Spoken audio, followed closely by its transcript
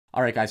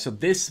All right, guys, so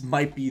this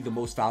might be the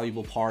most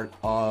valuable part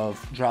of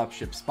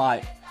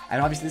DropshipSpy. And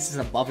obviously this is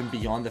above and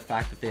beyond the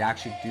fact that they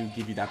actually do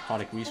give you that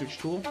product research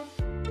tool.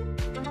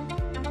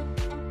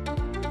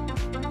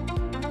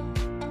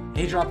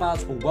 Hey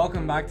Dropouts,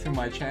 welcome back to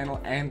my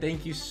channel and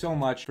thank you so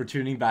much for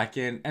tuning back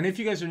in. And if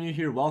you guys are new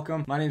here,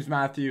 welcome. My name is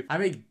Matthew. I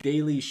make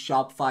daily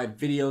Shopify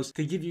videos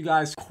to give you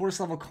guys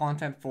course level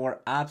content for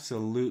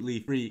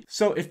absolutely free.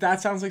 So if that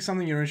sounds like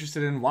something you're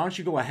interested in, why don't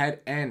you go ahead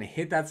and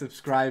hit that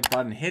subscribe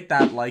button, hit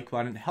that like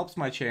button. It helps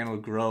my channel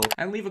grow,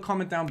 and leave a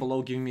comment down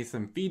below giving me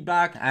some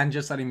feedback and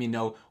just letting me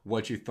know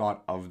what you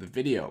thought of the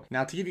video.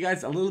 Now, to give you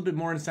guys a little bit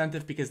more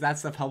incentive, because that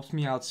stuff helps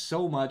me out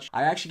so much,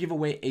 I actually give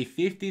away a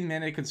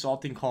 15-minute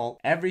consulting call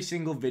every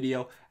single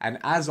video, and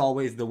as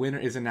always the winner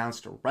is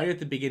announced right at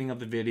the beginning of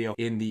the video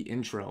in the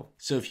intro.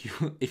 So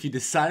if you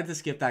decided to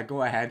skip that,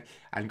 go ahead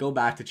and go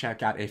back to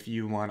check out if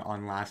you won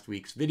on last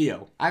week's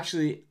video.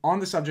 Actually, on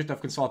the subject of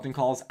consulting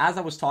calls, as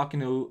I was talking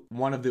to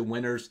one of the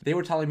winners, they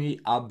were telling me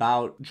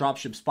about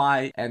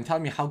DropshipSpy and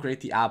telling me how great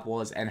the app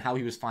was and how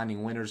he was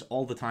finding winners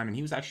all the time, and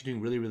he was actually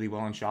doing really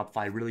well on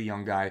Shopify, really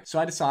young guy. So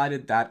I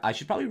decided that I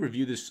should probably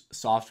review this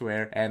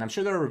software, and I'm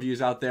sure there are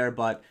reviews out there,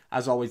 but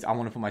as always I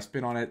want to put my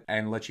spin on it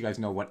and let you guys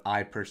know what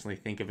I personally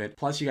think of it.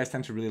 Plus, you guys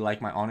tend to really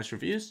like my honest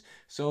reviews,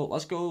 so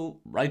let's go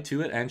right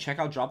to it and check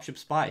out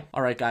DropshipSpy.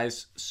 All right,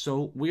 guys,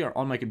 so we are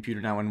on my computer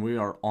now and we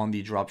are on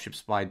the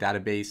DropshipSpy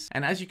database,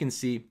 and as you can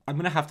see, I'm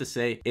gonna have to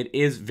say it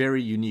is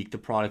very unique, the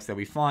products that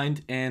we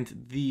find,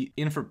 and the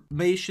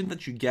information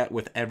that you get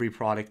with every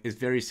product is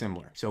very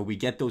similar. So we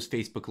get those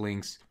Facebook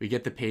links, we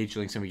get the page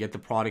links, and we get the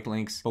product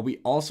links, but we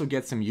also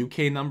get some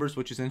UK numbers,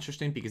 which is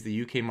interesting because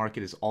the UK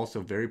market is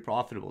also very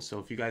profitable. So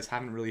if you guys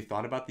haven't really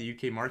thought about the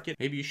UK market,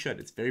 maybe you should.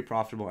 It's very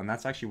profitable, and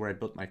that's actually where I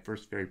built my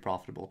first very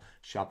profitable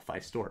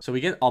Shopify store. So we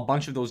get a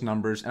bunch of those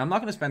numbers, and I'm not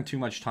going to spend too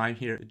much time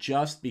here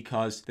just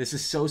because this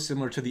is so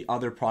similar to the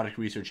other product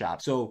research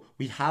apps. So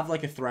we have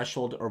like a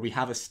threshold, or we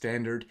have a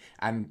standard,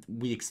 and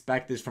we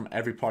expect this from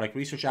every product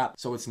research app,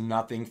 so it's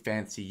nothing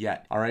fancy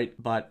yet. All right,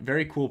 but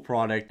very cool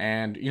product.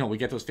 And you know, we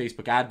get those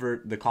Facebook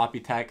advert, the copy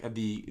tech,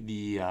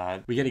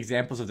 we get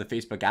examples of the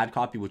Facebook ad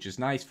copy, which is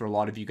nice for a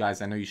lot of you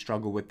guys. I know you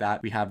struggle with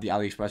that. We have the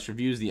AliExpress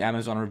reviews, the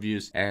Amazon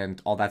reviews,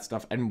 and all that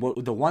stuff. And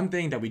the one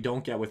thing that we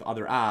don't get with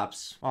other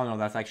apps, oh no,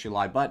 that's actually a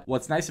lie, but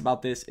what's nice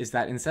about this is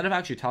that instead of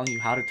actually telling you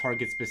how to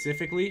target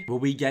specifically,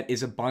 what we get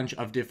is a bunch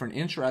of different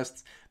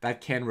interests that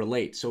can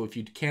relate. So if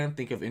you can't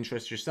think of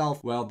interests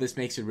yourself, well, this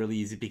makes it really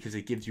easy because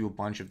it gives you a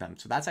bunch of them.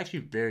 So that's actually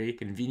very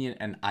convenient,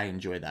 and I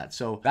enjoy that.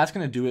 So that's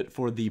going to do it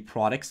for the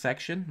product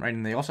section, right?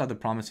 And they also have the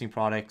promising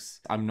products.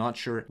 I'm not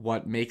sure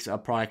what makes a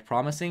product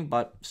promising,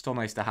 but still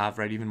nice to have,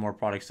 right? Even more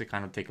products to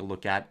kind of take a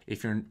look at.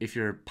 If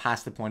you're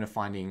past the point of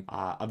finding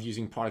of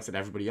using products that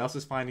everybody else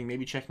is finding,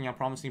 maybe checking out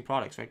promising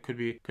products, right? Could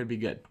be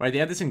good, right? They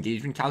have this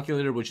engagement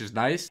calculator, which is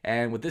nice,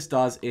 and what this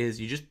does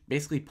is you just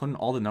basically put in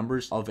all the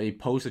numbers of a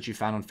post that you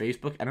found on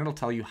Facebook, and it'll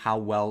tell you how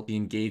well the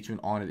engagement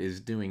on it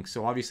is doing.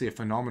 So obviously a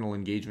phenomenal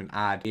engagement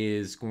ad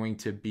is going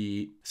to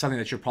be something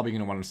that you're probably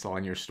going to want to install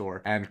in your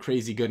store, and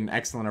crazy good and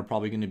excellent are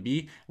probably going to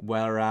be,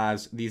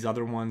 whereas these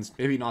other ones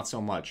maybe not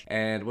so much.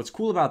 And what's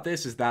cool about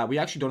this is that we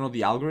actually don't know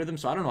the algorithm,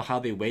 so I don't know how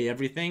they weigh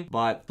everything,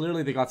 but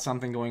clearly they got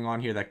something going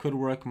on here that could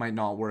work, might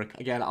not work.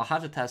 Again, I'll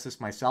have to test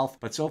this myself,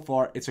 but so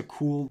far it's a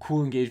cool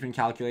engagement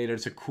calculator.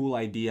 It's a cool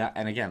idea,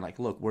 and again, like,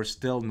 look, we're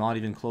still not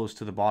even close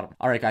to the bottom.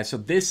 All right, guys, so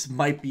this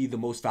might be the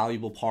most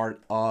valuable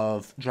part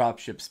of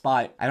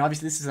DropshipSpy, and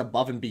obviously this is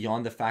above and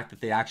beyond the fact that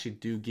they actually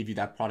do give you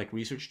that product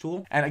research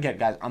tool. And again,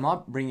 guys, I'm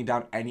not bringing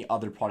down any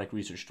other product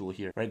research tool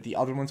here, right? The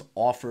other ones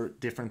offer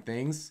different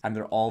things, and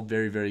they're all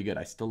very good.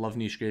 I still love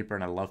NicheScraper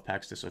and I love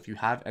Pexta, so if you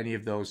have any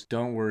of those,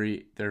 don't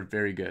worry, they're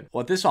very good.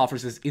 What this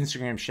offers is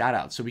Instagram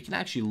Shoutout, so we can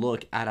actually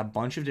look at a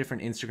bunch of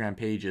different Instagram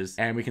pages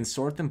and we can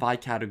sort them by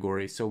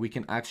category, so we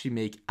can actually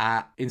make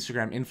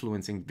Instagram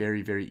influencing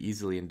very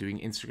easily, and doing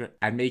Instagram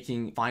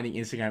and finding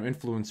Instagram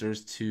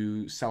influencers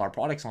to sell our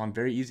products on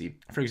very easy.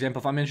 For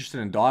example, if I'm interested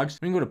in dogs,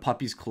 we can go to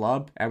Puppies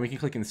Club and we can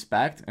click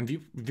inspect, and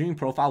viewing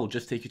profile will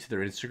just take you to their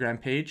Instagram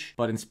page,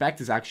 but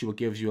inspect is actually what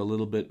gives you a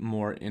little bit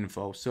more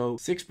info. So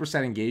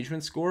 6%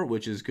 engagement score,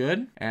 which is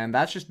good, and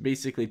that's just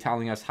basically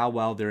telling us how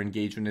well their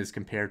engagement is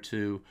compared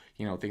to,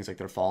 you know, things like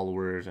their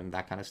followers and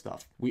that kind of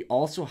stuff. We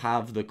also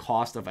have the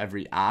cost of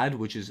every ad,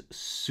 which is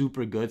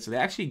super good. So they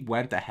actually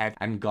went ahead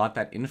and got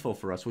that info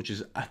for us, which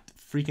is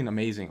freaking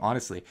amazing.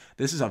 Honestly,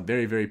 this is a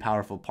very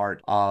powerful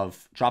part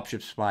of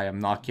DropshipSpy. I'm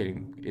not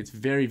kidding. It's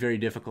very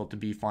difficult to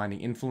be finding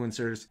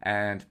influencers,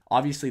 and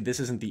obviously this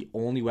isn't the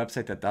only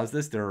website that does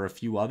this. There are a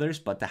few others,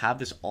 but to have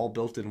this all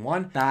built in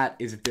one, that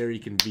is very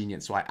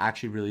convenient. So I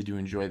actually really do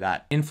enjoy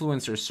that.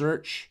 Influencer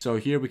search. So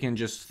here we can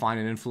just find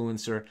an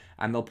influencer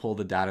and they'll pull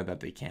the data that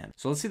they can.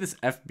 So let's see this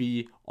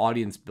FB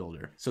audience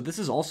builder. So this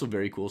is also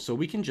very cool. So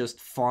we can just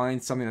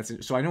find something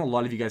so I know a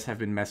lot of you guys have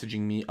been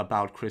messaging me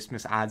about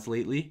Christmas ads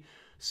lately.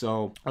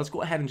 So let's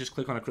go ahead and just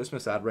click on a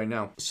Christmas ad right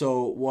now.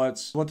 So what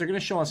they're going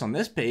to show us on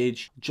this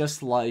page,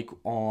 just like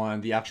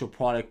on the actual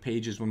product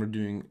pages when we're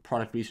doing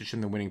product research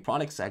in the winning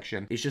product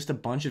section, is just a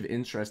bunch of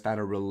interests that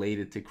are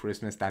related to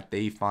Christmas that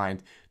they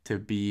find to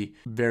be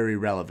very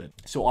relevant.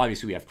 So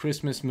obviously we have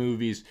Christmas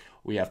movies,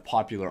 we have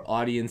popular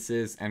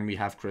audiences, and we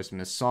have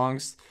Christmas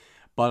songs.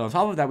 But on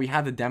top of that, we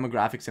have the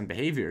demographics and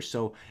behavior.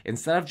 So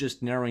instead of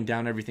just narrowing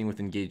down everything with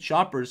engaged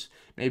shoppers,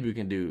 maybe we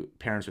can do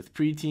parents with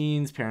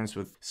preteens, parents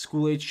with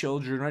school-age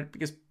children, right?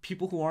 Because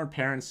people who aren't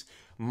parents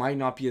might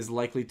not be as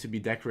likely to be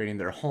decorating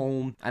their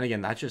home. And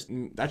again, that's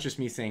just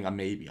me saying a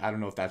maybe. I don't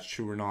know if that's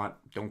true or not.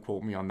 Don't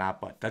quote me on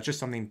that, but that's just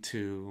something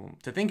to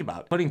think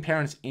about. Putting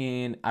parents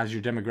in as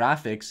your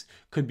demographics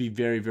could be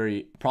very,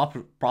 very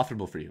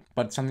profitable for you,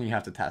 but it's something you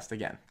have to test.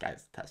 Again,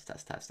 guys,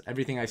 test.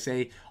 Everything I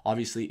say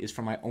obviously is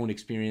from my own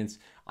experience.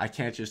 I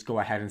can't just go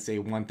ahead and say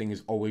one thing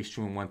is always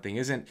true and one thing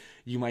isn't.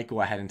 You might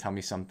go ahead and tell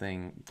me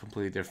something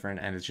completely different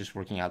and it's just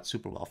working out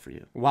super well for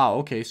you. Wow,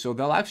 okay, so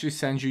they'll actually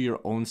send you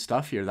your own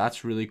stuff here.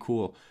 That's really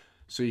cool.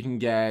 So you can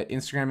get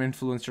Instagram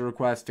influencer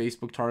request,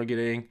 Facebook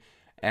targeting,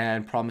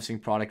 and promising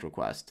product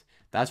request.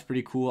 That's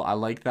pretty cool. I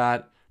like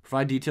that.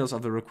 Provide details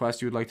of the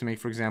request you would like to make.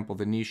 For example,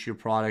 the niche your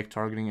product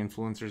targeting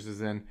influencers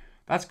is in.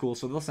 That's cool.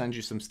 So they'll send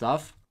you some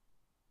stuff.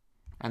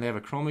 And they have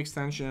a Chrome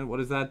extension. What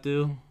does that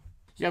do?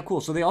 Yeah,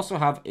 cool. So they also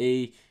have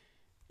a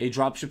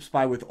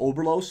DropshipSpy with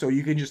Oberlo. So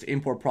you can just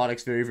import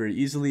products very, very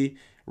easily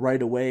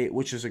right away,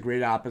 which is a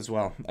great app as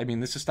well. I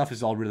mean, this stuff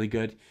is all really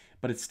good,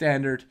 but it's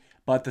standard.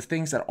 But the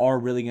things that are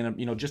really going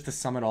to, just to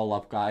sum it all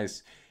up,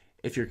 guys,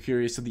 if you're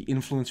curious, so the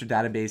influencer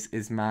database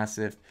is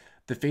massive.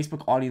 The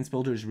Facebook audience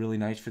builder is really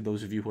nice for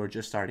those of you who are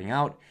just starting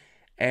out.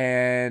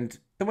 And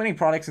the winning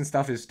products and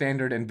stuff is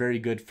standard and very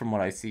good from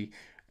what I see.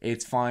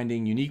 It's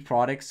finding unique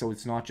products, so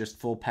it's not just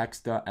full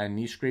Pexta and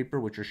Niche Scraper,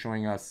 which are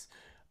showing us.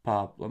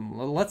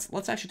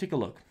 Let's actually take a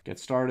look. Get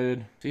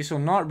started. See, so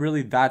not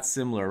really that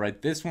similar,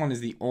 right? This one is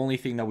the only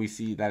thing that we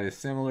see that is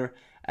similar.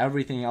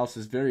 Everything else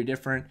is very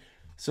different.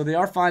 So they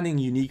are finding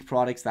unique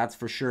products, that's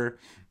for sure.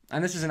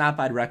 And this is an app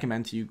I'd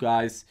recommend to you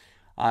guys.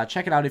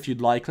 Check it out if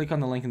you'd like. Click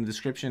on the link in the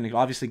description. It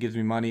obviously gives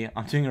me money.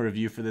 I'm doing a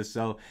review for this,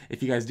 so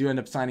if you guys do end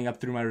up signing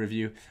up through my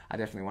review, I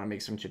definitely want to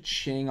make some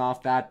cha-ching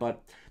off that.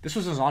 But this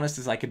was as honest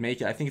as I could make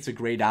it. I think it's a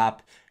great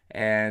app,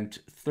 and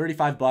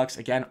 35 bucks,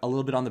 again, a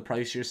little bit on the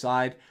pricier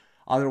side.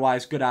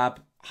 Otherwise, good app,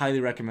 highly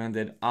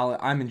recommended.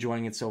 I'm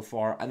enjoying it so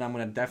far, and I'm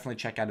going to definitely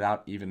check it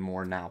out even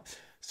more now.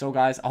 So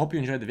guys, I hope you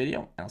enjoyed the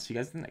video, and I'll see you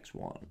guys in the next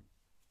one.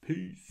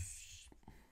 Peace.